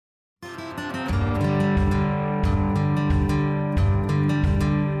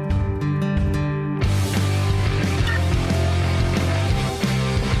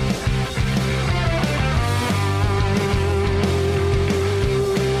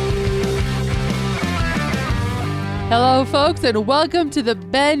Hello, folks, and welcome to the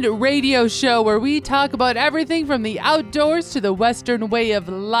Bend Radio Show, where we talk about everything from the outdoors to the Western way of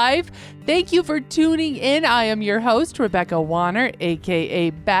life. Thank you for tuning in. I am your host, Rebecca Wanner,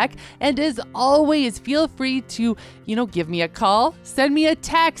 a.k.a. Beck. And as always, feel free to, give me a call. Send me a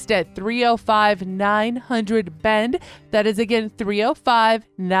text at 305-900-BEND. That is, again,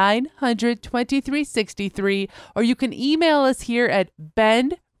 305-900-2363. Or you can email us here at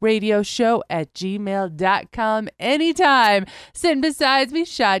bendradioshow@gmail.com anytime. Sitting beside me,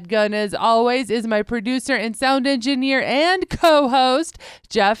 shotgun as always, is my producer and sound engineer and co-host,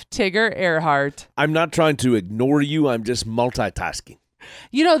 Jeff Tigger Erhardt. I'm not trying to ignore you. I'm just multitasking.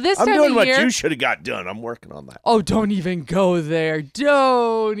 This time of year, I'm doing what you should have got done. I'm working on that. Oh, don't even go there.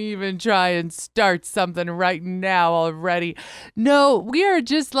 Don't even try and start something right now already. No, we are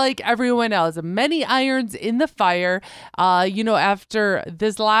just like everyone else. Many irons in the fire. After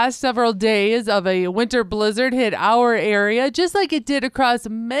this last several days of a winter blizzard hit our area, just like it did across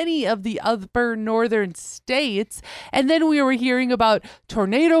many of the other northern states. And then we were hearing about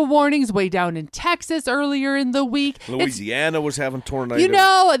tornado warnings way down in Texas earlier in the week. Louisiana was having tornadoes.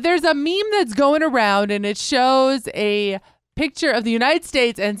 There's a meme that's going around, and it shows a picture of the United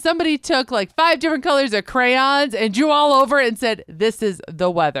States, and somebody took like 5 different colors of crayons and drew all over it and said, "This is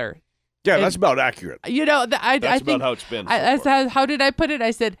the weather." Yeah, that's about accurate. That's I think about how it's been. How did I put it?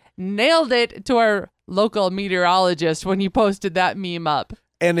 I said, nailed it to our local meteorologist when he posted that meme up.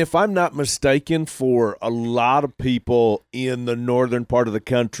 And if I'm not mistaken, for a lot of people in the northern part of the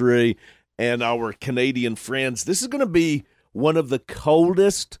country and our Canadian friends, this is going to be one of the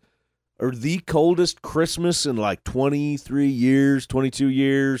coldest Christmas in like 23 years, 22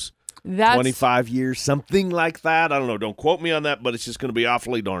 years, 25 years, something like that. I don't know. Don't quote me on that, but it's just going to be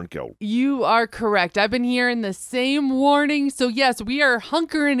awfully darn cold. You are correct. I've been hearing the same warning. So yes, we are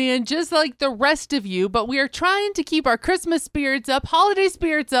hunkering in just like the rest of you, but we are trying to keep our Christmas spirits up, holiday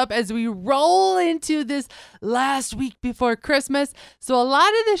spirits up as we roll into this last week before Christmas. So a lot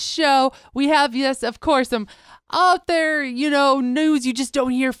of the show, we have, yes, of course, some out there, news you just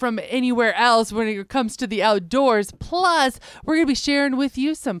don't hear from anywhere else when it comes to the outdoors. Plus, we're going to be sharing with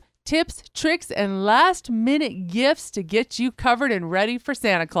you some tips, tricks, and last-minute gifts to get you covered and ready for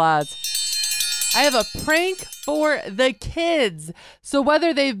Santa Claus. I have a prank for the kids. So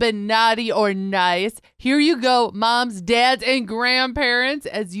whether they've been naughty or nice, here you go, moms, dads, and grandparents,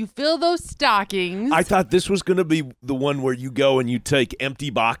 as you fill those stockings. I thought this was going to be the one where you go and you take empty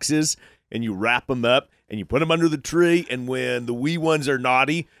boxes and you wrap them up and you put them under the tree, and when the wee ones are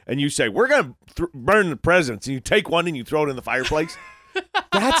naughty and you say, "We're going to burn the presents," and you take one and you throw it in the fireplace.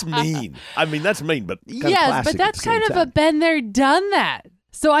 That's mean. I mean, that's mean, but kind of classic. But that's kind of a been there, done that.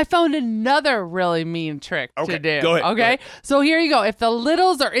 So I found another really mean trick to do. Go ahead. Okay? So here you go. If the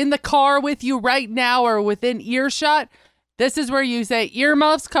littles are in the car with you right now or within earshot, this is where you say,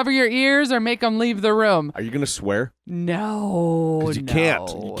 earmuffs, cover your ears, or make them leave the room. Are you going to swear? No, because you can't.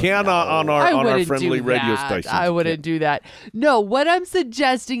 You can't on our friendly radio station. I wouldn't do that. No, what I'm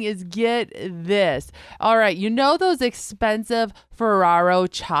suggesting is get this. All right, those expensive Ferraro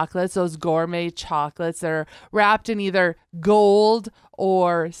chocolates, those gourmet chocolates that are wrapped in either gold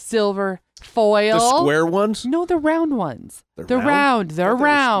or silver foil. The square ones? No, the round ones. They're round. They're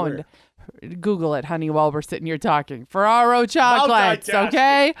round. Google it, honey, while we're sitting here talking. Ferraro chocolates,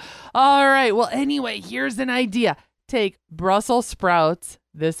 okay? All right. Well, anyway, here's an idea. Take Brussels sprouts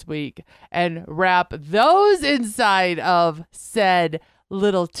this week and wrap those inside of said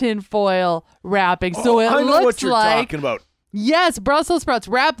little tinfoil wrapping. So it I know looks what you're like talking about. Yes, Brussels sprouts.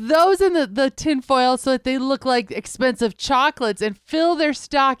 Wrap those in the tinfoil so that they look like expensive chocolates and fill their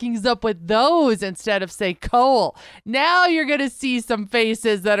stockings up with those instead of, say, coal. Now you're going to see some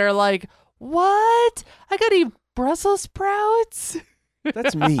faces that are like, what? I got to eat Brussels sprouts?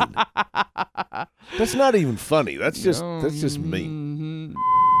 That's mean. That's not even funny. That's just mean.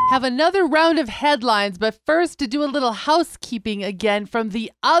 Have another round of headlines, but first to do a little housekeeping again from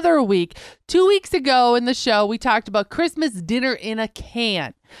the other week. 2 weeks ago in the show, we talked about Christmas dinner in a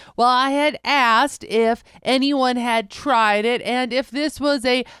can. Well, I had asked if anyone had tried it and if this was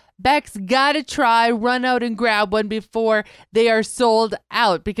a Beck's gotta try, run out and grab one before they are sold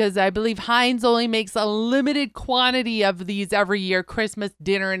out, because I believe Heinz only makes a limited quantity of these every year, Christmas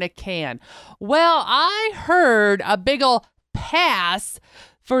dinner in a can. Well, I heard a big ol' pass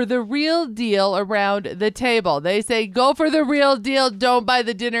for the real deal around the table. They say, go for the real deal, don't buy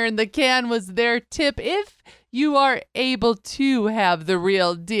the dinner in the can, was their tip if you are able to have the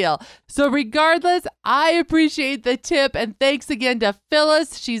real deal. So regardless, I appreciate the tip, and thanks again to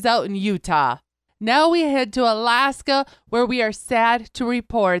Phyllis. She's out in Utah. Now we head to Alaska, where we are sad to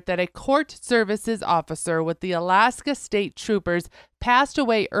report that a court services officer with the Alaska State Troopers passed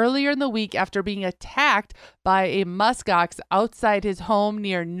away earlier in the week after being attacked by a muskox outside his home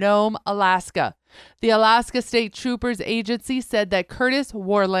near Nome, Alaska. The Alaska State Troopers Agency said that Curtis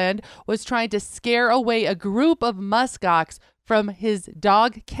Warland was trying to scare away a group of muskox from his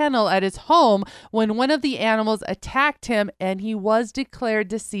dog kennel at his home when one of the animals attacked him, and he was declared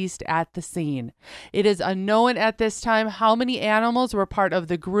deceased at the scene. It is unknown at this time how many animals were part of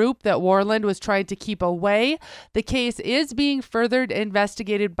the group that Warland was trying to keep away. The case is being further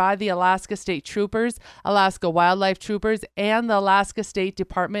investigated by the Alaska State Troopers, Alaska Wildlife Troopers, and the Alaska State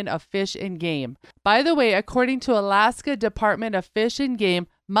Department of Fish and Game. By the way, according to Alaska Department of Fish and Game,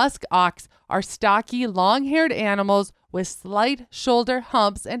 musk ox are stocky, long-haired animals with slight shoulder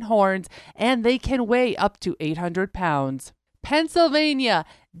humps and horns, and they can weigh up to 800 pounds. Pennsylvania.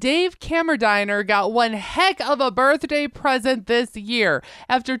 Dave Cammerdiner got one heck of a birthday present this year.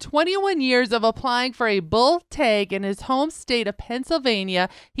 After 21 years of applying for a bull tag in his home state of Pennsylvania,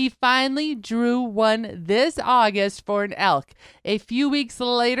 he finally drew one this August for an elk. A few weeks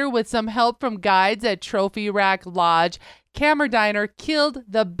later, with some help from guides at Trophy Rack Lodge, Cammerdiner killed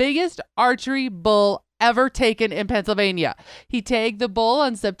the biggest archery bull ever taken in Pennsylvania. He tagged the bull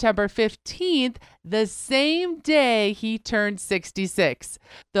on September 15th, the same day he turned 66.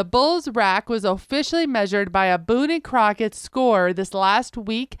 The bull's rack was officially measured by a Boone & Crockett score this last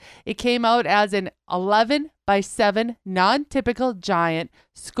week. It came out as an 11-by-7 non-typical giant,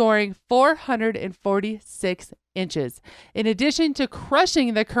 scoring 446 inches. In addition to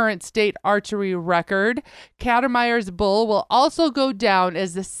crushing the current state archery record, Catermeyer's bull will also go down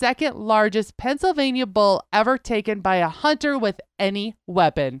as the second largest Pennsylvania bull ever taken by a hunter with any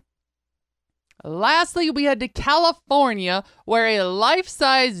weapon. Lastly, we head to California, where a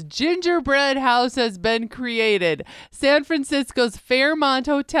life-size gingerbread house has been created. San Francisco's Fairmont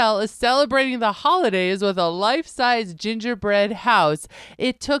Hotel is celebrating the holidays with a life-size gingerbread house.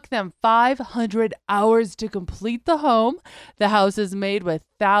 It took them 500 hours to complete the home. The house is made with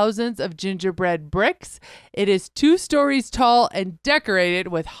thousands of gingerbread bricks. It is 2 stories tall and decorated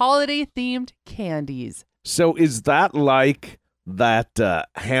with holiday-themed candies. So is that like that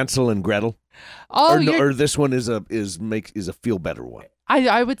Hansel and Gretel? Oh, or this one is a feel better one.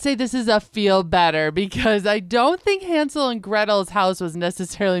 I would say this is a feel better, because I don't think Hansel and Gretel's house was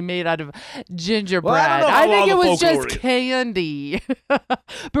necessarily made out of gingerbread. Well, I think it was folklore just candy. But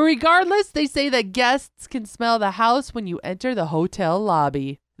regardless, they say that guests can smell the house when you enter the hotel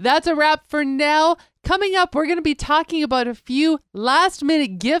lobby. That's a wrap for now. Coming up, we're going to be talking about a few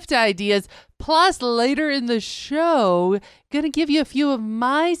last-minute gift ideas. Plus, later in the show, going to give you a few of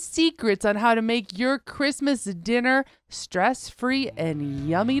my secrets on how to make your Christmas dinner stress-free and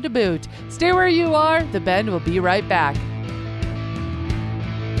yummy to boot. Stay where you are. The Bend will be right back.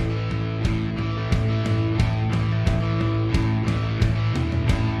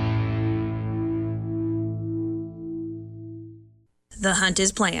 The hunt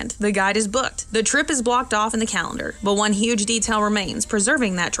is planned. The guide is booked. The trip is blocked off in the calendar. But one huge detail remains,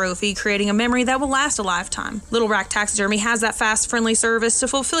 preserving that trophy, creating a memory that will last a lifetime. Little Rack Taxidermy has that fast, friendly service to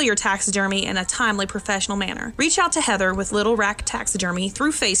fulfill your taxidermy in a timely, professional manner. Reach out to Heather with Little Rack Taxidermy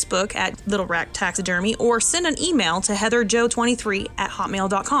through Facebook at Little Rack Taxidermy, or send an email to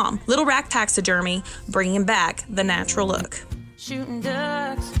heatherjoe23@hotmail.com. Little Rack Taxidermy, bringing back the natural look. Shooting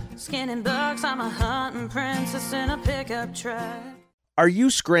ducks, skinning bucks, I'm a hunting princess in a pickup truck. Are you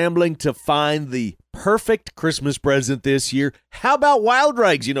scrambling to find the perfect Christmas present this year? How about wild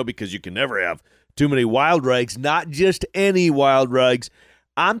rags? Because you can never have too many wild rags, not just any wild rags.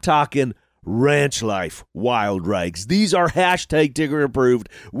 I'm talking Ranch Life wild rags. These are hashtag Tigger approved.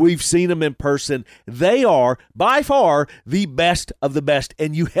 We've seen them in person. They are by far the best of the best,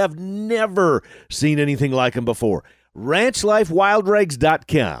 and you have never seen anything like them before.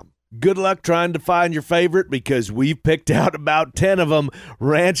 RanchLifeWildRags.com. Good luck trying to find your favorite, because we've picked out about 10 of them.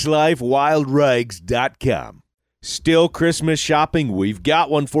 RanchLifeWildRags.com. Still Christmas shopping? We've got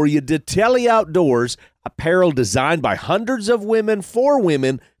one for you. Detelli Outdoors, apparel designed by hundreds of women for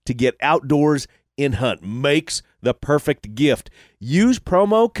women to get outdoors and hunt. Makes the perfect gift. Use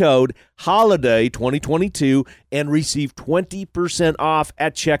promo code HOLIDAY 2022 and receive 20% off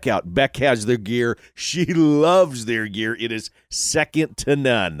at checkout. Beck has their gear. She loves their gear. It is second to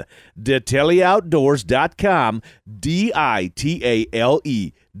none. DetelliOutdoors.com.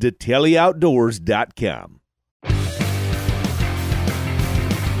 DITALE. DetelliOutdoors.com.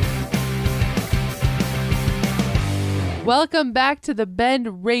 Welcome back to the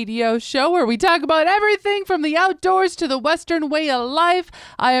Bend Radio Show, where we talk about everything from the outdoors to the Western way of life.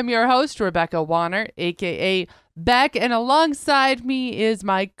 I am your host, Rebecca Wanner, a.k.a. Beck, and alongside me is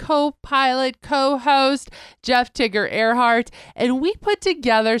my co-pilot, co-host, Jeff Tigger Erhardt, and we put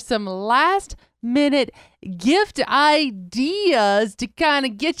together some last-minute gift ideas to kind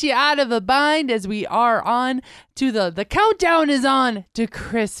of get you out of a bind as we are on to the countdown is on to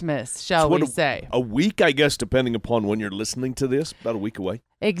Christmas, shall we say. A week, I guess, depending upon when you're listening to this, about a week away.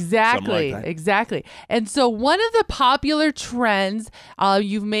 Exactly, like exactly. And so one of the popular trends,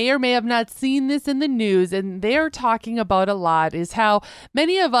 you may or may have not seen this in the news, and they're talking about a lot, is how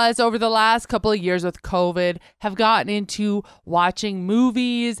many of us over the last couple of years with COVID have gotten into watching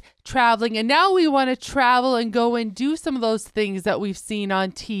movies, traveling, and now we want to travel and go and do some of those things that we've seen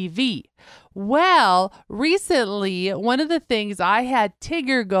on TV. Well, recently, one of the things I had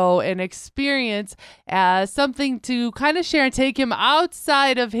Tigger go and experience as something to kind of share and take him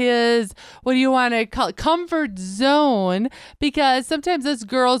outside of his, what do you want to call it, comfort zone, because sometimes as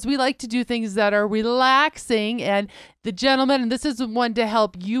girls, we like to do things that are relaxing, and the gentleman, and this is one to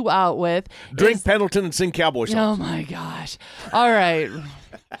help you out with. Drink Pendleton and sing cowboy songs. Oh my gosh. All right.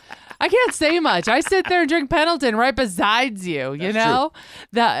 I can't say much. I sit there and drink Pendleton right besides you, you know?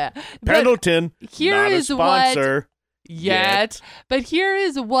 Pendleton, here not is a sponsor. Yet. But here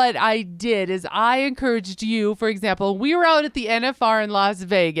is what I did is I encouraged you, for example, we were out at the NFR in Las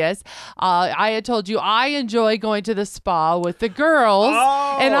Vegas. I had told you I enjoy going to the spa with the girls,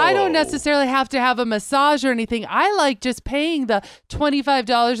 and I don't necessarily have to have a massage or anything. I like just paying the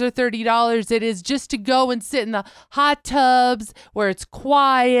 $25 or $30 it is just to go and sit in the hot tubs where it's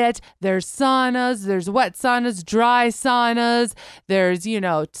quiet. There's saunas, there's wet saunas, dry saunas, there's,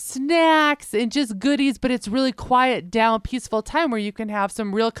 snacks and just goodies, but it's really quiet down, peaceful time where you can have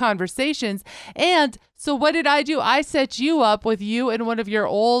some real conversations. And so what did I do? I set you up with you and one of your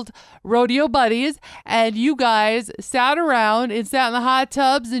old rodeo buddies, and you guys sat around and sat in the hot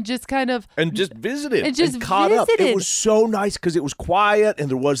tubs and just kind of... And just visited. And just caught up. visited. It was so nice because it was quiet and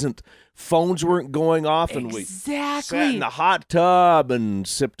there wasn't... Phones weren't going off, and we sat in the hot tub and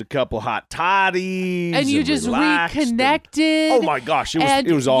sipped a couple hot toddies. And you just reconnected. Oh my gosh,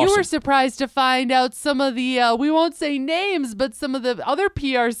 it was awesome. You were surprised to find out some of the, we won't say names, but some of the other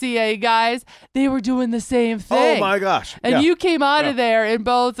PRCA guys, they were doing the same thing. Oh my gosh. And you came out of there and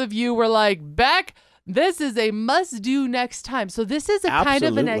both of you were like, Beck, this is a must-do next time. So this is a kind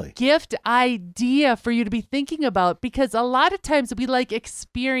of a gift idea for you to be thinking about, because a lot of times we like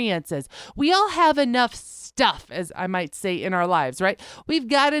experiences. We all have enough stuff, as I might say, in our lives, right? We've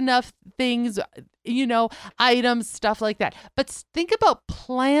got enough things, items, stuff like that. But think about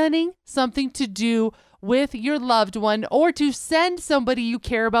planning something to do with your loved one or to send somebody you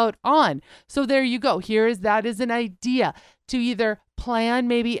care about on. So there you go. That is an idea to either plan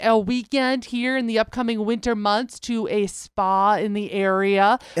maybe a weekend here in the upcoming winter months to a spa in the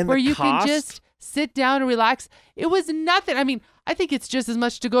area where you can just sit down and relax. It was nothing. I mean, I think it's just as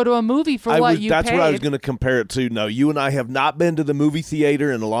much to go to a movie for what you paid. That's what I was going to compare it to. No, you and I have not been to the movie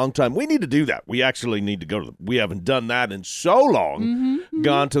theater in a long time. We need to do that. We actually need to go we haven't done that in so long,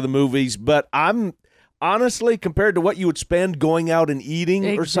 gone to the movies. But I'm... honestly, compared to what you would spend going out and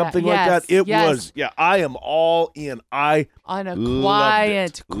eating or something like that, it was, I am all in. On a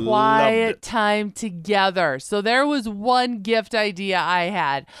quiet time together. So there was one gift idea I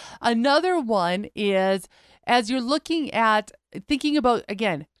had. Another one is, as you're thinking about,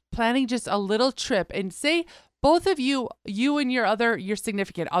 again, planning just a little trip, and say, both of you and your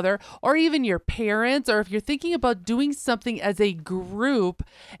significant other, or even your parents, or if you're thinking about doing something as a group,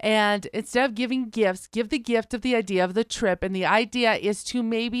 and instead of giving gifts, give the gift of the idea of the trip. And the idea is to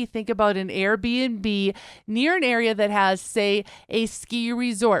maybe think about an Airbnb near an area that has, say, a ski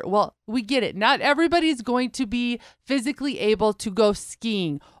resort. Well, we get it. Not everybody's going to be physically able to go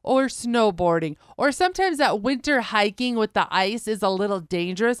skiing or snowboarding, or sometimes that winter hiking with the ice is a little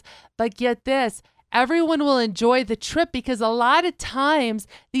dangerous. But get this. Everyone will enjoy the trip, because a lot of times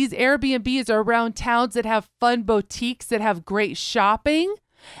these Airbnbs are around towns that have fun boutiques that have great shopping.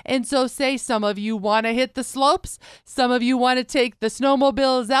 And so say some of you want to hit the slopes, some of you want to take the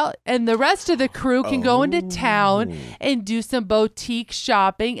snowmobiles out, and the rest of the crew can go into town and do some boutique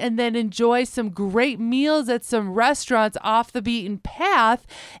shopping and then enjoy some great meals at some restaurants off the beaten path.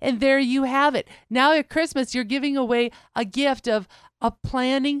 And there you have it. Now at Christmas, you're giving away a gift of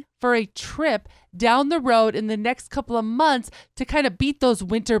planning for a trip down the road in the next couple of months to kind of beat those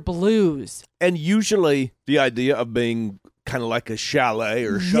winter blues. And usually the idea of being kind of like a chalet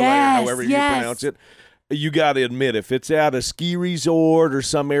or however you pronounce it, you got to admit, if it's at a ski resort or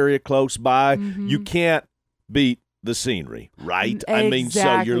some area close by, you can't beat the scenery, right? Exactly. I mean,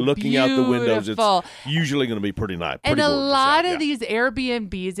 so you're looking out the windows. Beautiful. It's usually going to be pretty nice. And pretty a gorgeous lot out, of these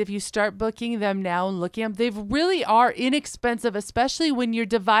Airbnbs, if you start booking them now and looking at them, they really are inexpensive, especially when you're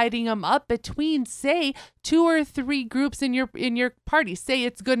dividing them up between, say, 2 or 3 groups in your party. Say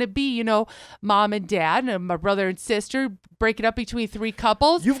it's going to be, mom and dad and my brother and sister. Break it up between 3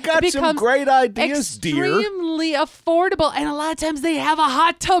 couples. You've got some great ideas, dear. Extremely affordable, and a lot of times they have a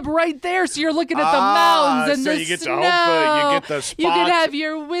hot tub right there, so you're looking at the mountains and so the you get snow. you get the spots. You can have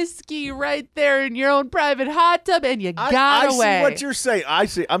your whiskey right there in your own private hot tub, and you got away. I see what you're saying. I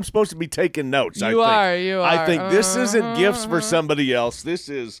see. I'm supposed to be taking notes. You are. I think this isn't gifts for somebody else. This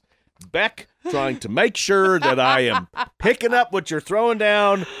is Beck trying to make sure that I am picking up what you're throwing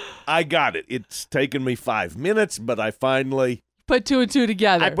down. I got it. It's taken me 5 minutes, but I finally put 2 and 2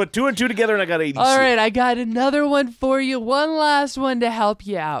 together. I put 2 and 2 together, and I got 86. All right, I got another one for you. One last one to help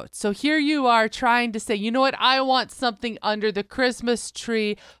you out. So here you are trying to say, you know what? I want something under the Christmas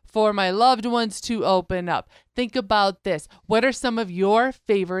tree for my loved ones to open up. Think about this. What are some of your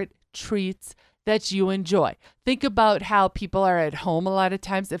favorite treats that you enjoy? Think about how people are at home a lot of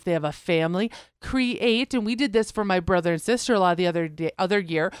times if they have a family. Create, and we did this for my brother and sister-in-law the other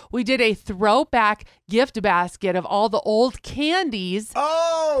year. We did a throwback gift basket of all the old candies.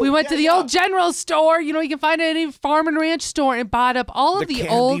 Oh, we went to the old general store. You can find it at any farm and ranch store and bought up all of the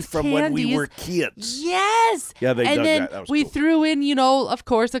old from candies when we were kids. Yes. Yeah, they and dug then that. That was we cool. threw in, of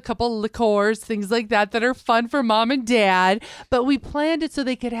course, a couple liqueurs, things like that are fun for mom and dad. But we planned it so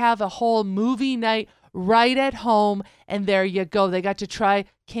they could have a whole movie night right at home, and there you go. They got to try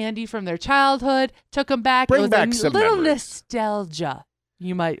candy from their childhood, took them back. Bring it was back a some little memories. nostalgia,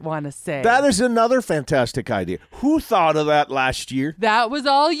 you might want to say. That is another fantastic idea. Who thought of that last year? That was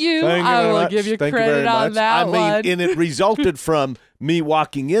all you. Thank you I very will much. give you Thank credit very on much. that one. And it resulted from me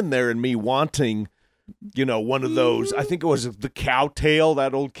walking in there and me wanting, one of those, I think it was the cow tail,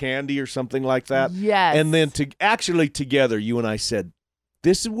 that old candy or something like that. Yes. And then together, you and I said,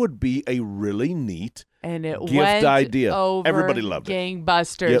 this would be a really neat and it gift went idea. over Everybody loved it.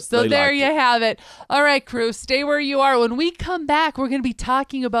 gangbusters. Yep, so they there liked you it. have it. All right, crew, stay where you are. When we come back, we're going to be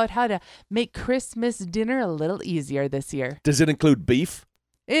talking about how to make Christmas dinner a little easier this year. Does it include beef?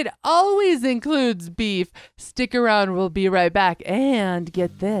 It always includes beef. Stick around. We'll be right back. And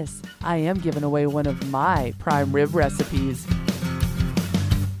get this, I am giving away one of my prime rib recipes.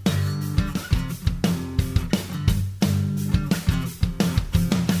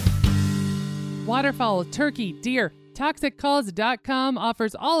 Waterfowl, turkey, deer. ToxicCalls.com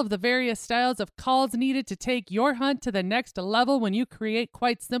offers all of the various styles of calls needed to take your hunt to the next level when you create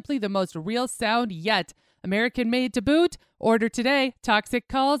quite simply the most real sound yet. American made to boot. Order today.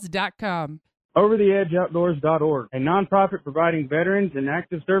 ToxicCalls.com. OverTheEdgeOutdoors.org, a nonprofit providing veterans and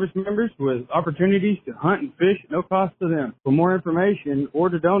active service members with opportunities to hunt and fish at no cost to them. For more information or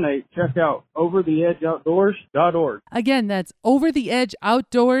to donate, check out OverTheEdgeOutdoors.org. Again, that's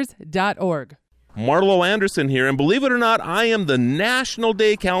OverTheEdgeOutdoors.org. Marlo Anderson here, and believe it or not, I am the National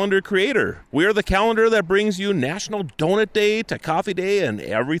Day Calendar creator. We're the calendar that brings you National Donut Day to Coffee Day and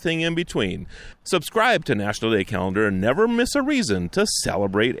everything in between. Subscribe to National Day Calendar and never miss a reason to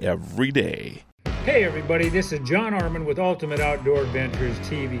celebrate every day. Hey everybody, this is John Arman with Ultimate Outdoor Adventures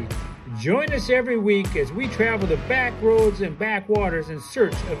TV. Join us every week as we travel the back roads and backwaters in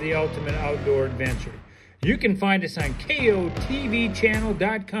search of the ultimate outdoor adventure. You can find us on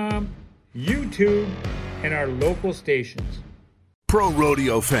KOTVchannel.com, YouTube, and our local stations. Pro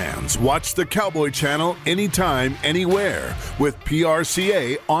rodeo fans, watch the Cowboy Channel anytime, anywhere with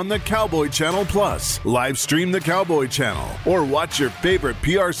PRCA on the Cowboy Channel Plus. Live stream the Cowboy Channel or watch your favorite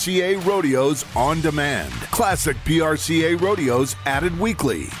PRCA rodeos on demand. Classic PRCA rodeos added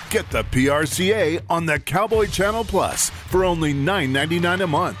weekly. Get the PRCA on the Cowboy Channel Plus for only $9.99 a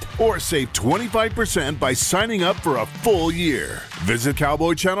month or save 25% by signing up for a full year. Visit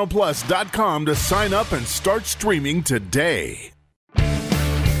CowboyChannelPlus.com to sign up and start streaming today.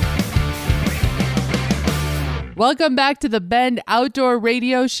 Welcome back to the Bend Outdoor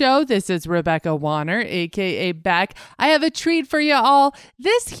Radio Show. This is Rebecca Wanner, a.k.a. Beck. I have a treat for you all.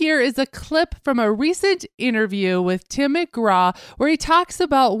 This here is a clip from a recent interview with Tim McGraw where he talks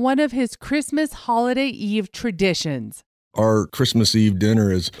about one of his Christmas holiday eve traditions. Our Christmas Eve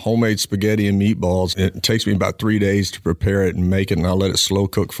dinner is homemade spaghetti and meatballs. It takes me about 3 days to prepare it and make it, and I let it slow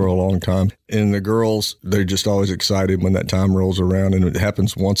cook for a long time. And the girls, they're just always excited when that time rolls around, and it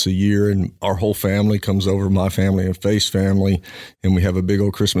happens once a year, and our whole family comes over, my family and Faye's family, and we have a big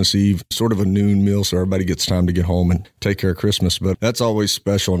old Christmas Eve, sort of a noon meal, so everybody gets time to get home and take care of Christmas. But that's always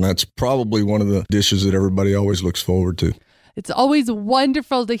special, and that's probably one of the dishes that everybody always looks forward to. It's always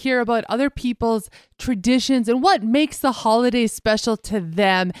wonderful to hear about other people's traditions and what makes the holidays special to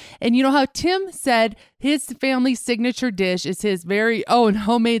them. And you know how Tim said his family's signature dish is his very own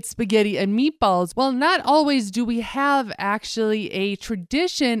homemade spaghetti and meatballs. Well, not always do we have actually a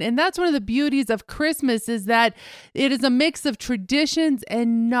tradition. And that's one of the beauties of Christmas, is that it is a mix of traditions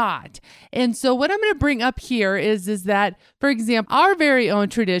and not. And so what I'm going to bring up here is that, for example, our very own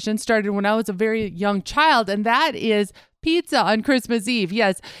tradition started when I was a very young child, and that is pizza on Christmas Eve.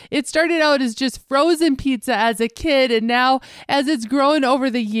 Yes, it started out as just frozen pizza as a kid, and now as it's grown over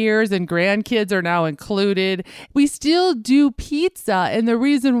the years and grandkids are now included, we still do pizza. And the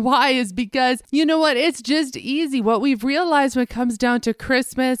reason why is because, you know what, it's just easy. What we've realized when it comes down to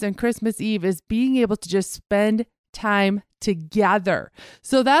Christmas and Christmas Eve is being able to just spend time together.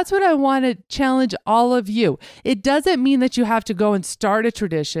 So that's what I want to challenge all of you. It doesn't mean that you have to go and start a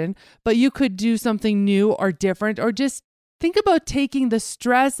tradition, but you could do something new or different, or just think about taking the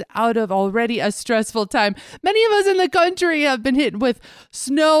stress out of already a stressful time. Many of us in the country have been hit with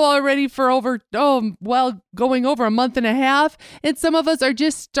snow already for going over a month and a half. And some of us are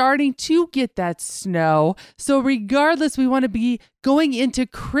just starting to get that snow. So regardless, we want to be going into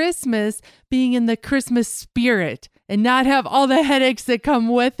Christmas being in the Christmas spirit and not have all the headaches that come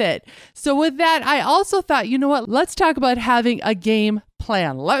with it. So with that, I also thought, you know what? Let's talk about having a game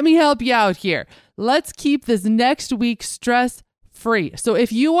plan. Let me help you out here. Let's keep this next week stress-free. So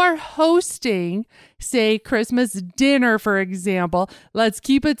if you are hosting, say, Christmas dinner, for example, let's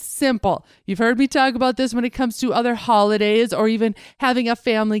keep it simple. You've heard me talk about this when it comes to other holidays or even having a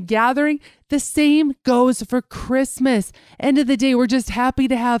family gathering. The same goes for Christmas. End of the day, we're just happy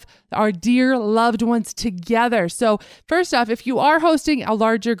to have our dear loved ones together. So first off, if you are hosting a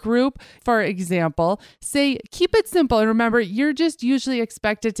larger group, for example, say, keep it simple. And remember, you're just usually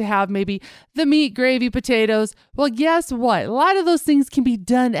expected to have maybe the meat, gravy, potatoes. Well, guess what? A lot of those things can be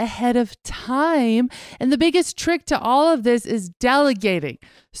done ahead of time. And the biggest trick to all of this is delegating.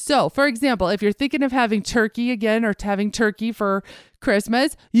 So, for example, if you're thinking of having turkey again or having turkey for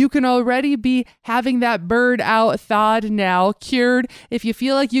Christmas, you can already be having that bird out thawed now, cured. If you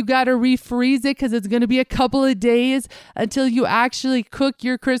feel like you got to refreeze it because it's going to be a couple of days until you actually cook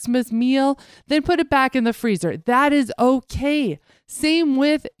your Christmas meal, then put it back in the freezer. That is okay. Same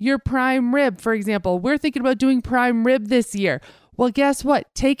with your prime rib. For example, we're thinking about doing prime rib this year. Well, guess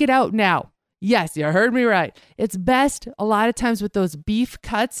what? Take it out now. Yes, you heard me right. It's best a lot of times with those beef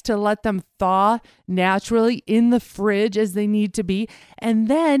cuts to let them thaw naturally in the fridge as they need to be. And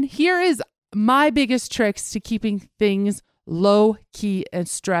then here is my biggest tricks to keeping things low key and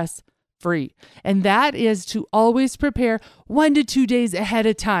stress free. And that is to always prepare 1 to 2 days ahead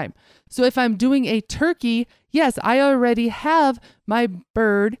of time. So if I'm doing a turkey, yes, I already have my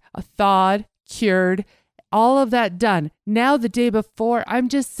bird thawed, cured, all of that done. Now the day before, I'm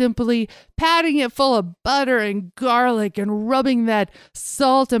just simply patting it full of butter and garlic and rubbing that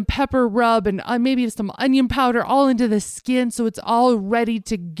salt and pepper rub and maybe some onion powder all into the skin so it's all ready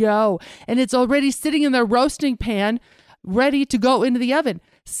to go. And it's already sitting in the roasting pan, ready to go into the oven.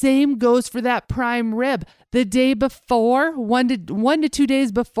 Same goes for that prime rib. The day before, 1 to 2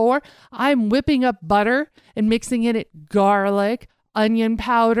 days before, I'm whipping up butter and mixing in it garlic, onion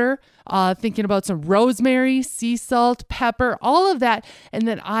powder, thinking about some rosemary, sea salt, pepper, all of that. And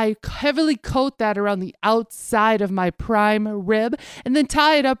then I heavily coat that around the outside of my prime rib and then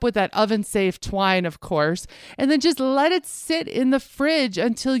tie it up with that oven safe twine, of course. And then just let it sit in the fridge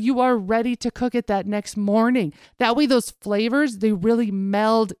until you are ready to cook it that next morning. That way those flavors, they really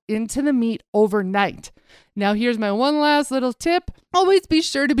meld into the meat overnight. Now here's my one last little tip. Always be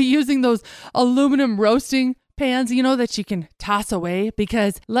sure to be using those aluminum roasting pans, that you can toss away,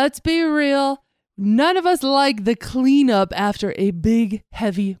 because let's be real, none of us like the cleanup after a big,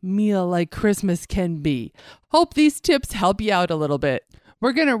 heavy meal like Christmas can be. Hope these tips help you out a little bit.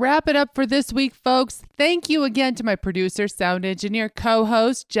 We're going to wrap it up for this week, folks. Thank you again to my producer, sound engineer,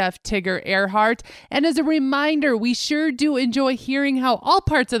 co-host, Jeff Tigger Erhardt. And as a reminder, we sure do enjoy hearing how all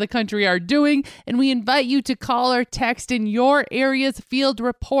parts of the country are doing, and we invite you to call or text in your area's field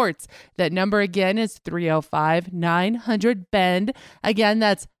reports. That number again is 305-900-BEND. Again,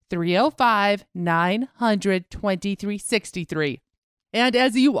 that's 305-900-2363. And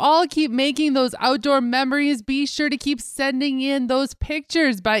as you all keep making those outdoor memories, be sure to keep sending in those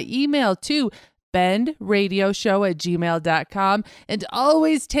pictures by email to bendradioshow@gmail.com and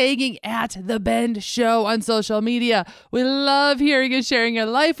always tagging at The Bend Show on social media. We love hearing and sharing your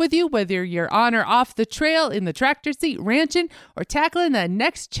life with you, whether you're on or off the trail, in the tractor seat, ranching, or tackling that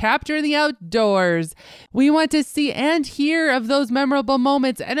next chapter in the outdoors. We want to see and hear of those memorable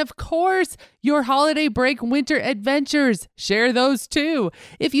moments. And of course, your holiday break winter adventures. Share those too.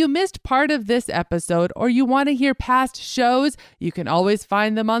 If you missed part of this episode or you want to hear past shows, you can always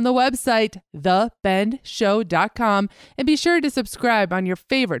find them on the website, thebendshow.com, and be sure to subscribe on your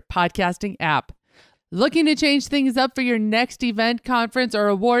favorite podcasting app. Looking to change things up for your next event, conference, or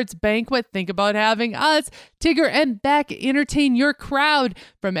awards banquet? Think about having us, Tigger and Beck, entertain your crowd.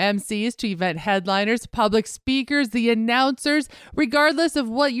 From MCs to event headliners, public speakers, the announcers, regardless of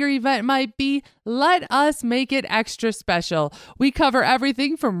what your event might be, let us make it extra special. We cover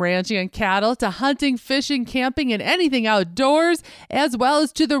everything from ranching and cattle to hunting, fishing, camping, and anything outdoors, as well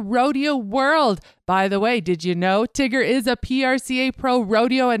as to the rodeo world. By the way, did you know Tigger is a PRCA Pro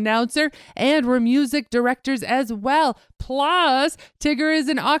rodeo announcer and we're music directors as well? Plus, Tigger is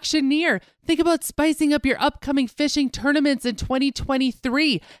an auctioneer. Think about spicing up your upcoming fishing tournaments in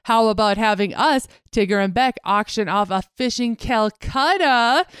 2023. How about having us, Tigger and Beck, auction off a fishing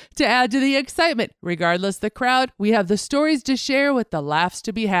Calcutta to add to the excitement? Regardless the crowd, we have the stories to share with the laughs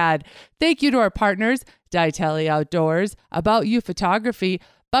to be had. Thank you to our partners, Ditelli Outdoors, About You Photography,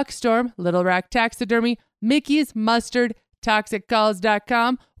 Buckstorm, Little Rack Taxidermy, Mickey's Mustard,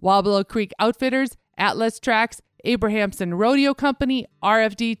 ToxicCalls.com, Wabalo Creek Outfitters, Atlas Tracks, Abrahamson Rodeo Company,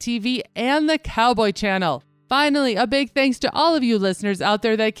 RFD TV, and the Cowboy Channel. Finally, a big thanks to all of you listeners out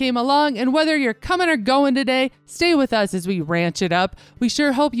there that came along, and whether you're coming or going today, stay with us as we ranch it up. We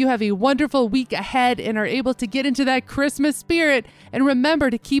sure hope you have a wonderful week ahead and are able to get into that Christmas spirit. And remember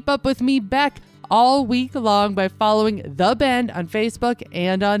to keep up with me, Beck, all week long by following The Bend on Facebook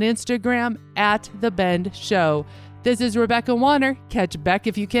and on Instagram at The Bend Show. This is Rebecca Wanner. Catch Beck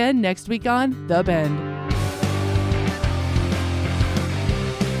if you can next week on The Bend.